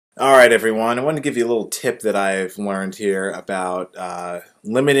Alright everyone, I want to give you a little tip that I've learned here about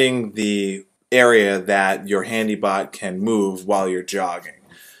limiting the area that your Handibot can move while you're jogging.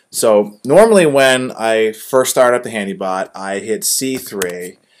 So normally when I first start up the Handibot, I hit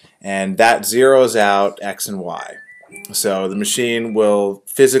C3 and that zeroes out X and Y. So the machine will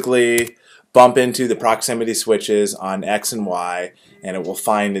physically bump into the proximity switches on X and Y, and it will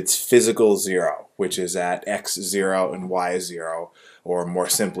find its physical zero, which is at X0 and Y0, or more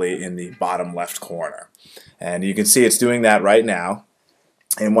simply in the bottom left corner. And you can see it's doing that right now.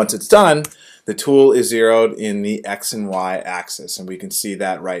 And once it's done, the tool is zeroed in the X and Y axis, and we can see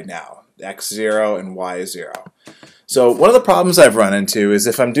that right now, X0 and Y0. So one of the problems I've run into is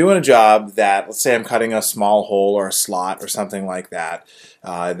if I'm doing a job that, let's say I'm cutting a small hole or a slot or something like that,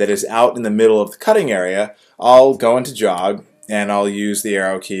 that is out in the middle of the cutting area, I'll go into jog and I'll use the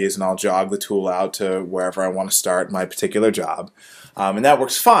arrow keys and I'll jog the tool out to wherever I want to start my particular job. And that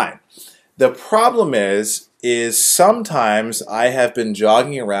works fine. The problem is sometimes I have been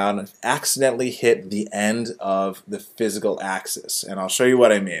jogging around and accidentally hit the end of the physical axis. And I'll show you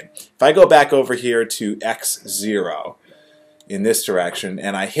what I mean. If I go back over here to X0 in this direction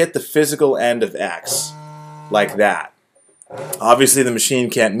and I hit the physical end of X like that, obviously the machine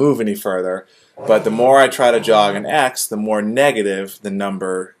can't move any further, but the more I try to jog an X, the more negative the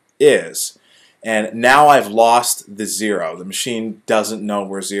number is. And now I've lost the zero. The machine doesn't know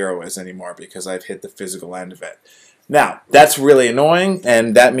where zero is anymore because I've hit the physical end of it. Now, that's really annoying,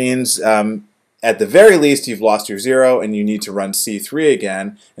 and that means at the very least you've lost your zero and you need to run C3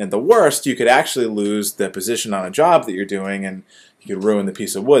 again. And at the worst, you could actually lose the position on a job that you're doing and you could ruin the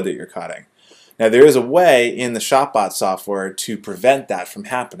piece of wood that you're cutting. Now, there is a way in the ShopBot software to prevent that from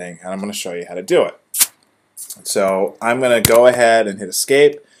happening, and I'm going to show you how to do it. So I'm going to go ahead and hit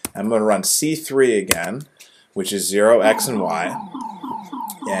Escape. I'm going to run C3 again, which is 0, X, and Y.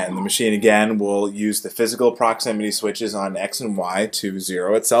 And the machine again will use the physical proximity switches on X and Y to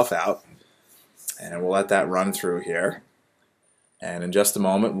zero itself out. And we'll let that run through here. And in just a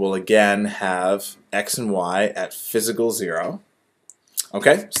moment, we'll again have X and Y at physical 0.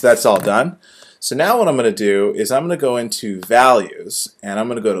 Okay, so that's all done. So now what I'm going to do is I'm going to go into Values, and I'm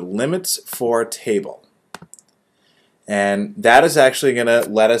going to go to Limits for Table. And that is actually going to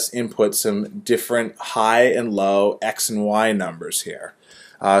let us input some different high and low X and Y numbers here.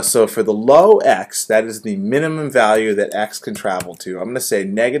 So for the low X, that is the minimum value that X can travel to. I'm going to say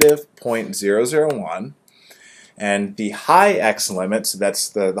negative 0.001. And the high X limit, so that's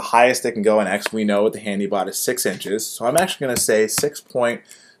the highest it can go in X, we know with the Handibot is 6 inches. So I'm actually going to say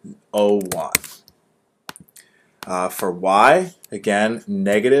 6.01. For Y, again,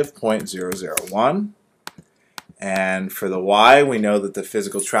 negative 0.001. And for the Y, we know that the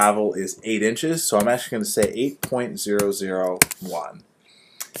physical travel is 8 inches, so I'm actually going to say 8.001.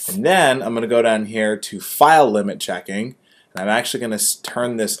 And then I'm going to go down here to File Limit Checking, and I'm actually going to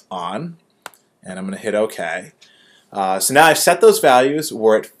turn this on, and I'm going to hit OK. So now I've set those values.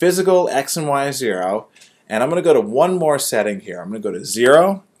 We're at physical X and Y 0, and I'm going to go to one more setting here. I'm going to go to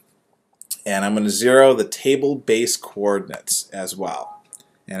 0, and I'm going to zero the table base coordinates as well.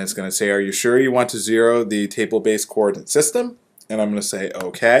 And it's going to say, are you sure you want to zero the table-based coordinate system? And I'm going to say,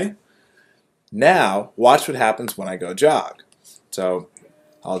 OK. Now, watch what happens when I go jog. So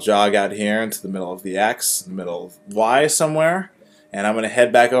I'll jog out here into the middle of the X, the middle of Y somewhere, and I'm going to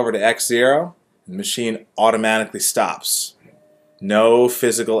head back over to X0, and the machine automatically stops. No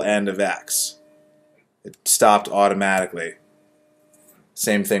physical end of X. It stopped automatically.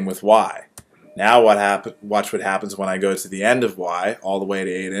 Same thing with Y. Now watch what happens when I go to the end of Y all the way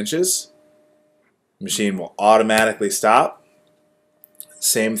to 8 inches. The machine will automatically stop.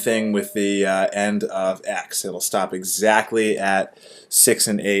 Same thing with the end of X. It'll stop exactly at 6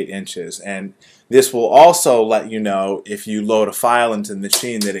 and 8 inches. And this will also let you know if you load a file into the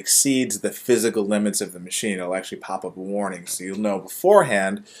machine that exceeds the physical limits of the machine. It'll actually pop up a warning, so you'll know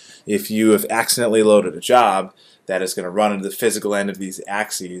beforehand if you have accidentally loaded a job that is going to run into the physical end of these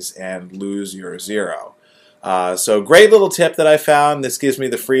axes and lose your zero. So great little tip that I found. This gives me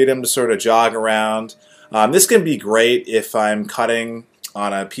the freedom to sort of jog around. This can be great if I'm cutting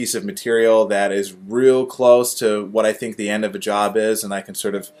on a piece of material that is real close to what I think the end of a job is, and I can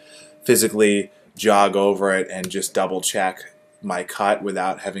sort of physically jog over it and just double check my cut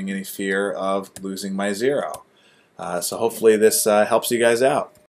without having any fear of losing my zero. So hopefully this helps you guys out.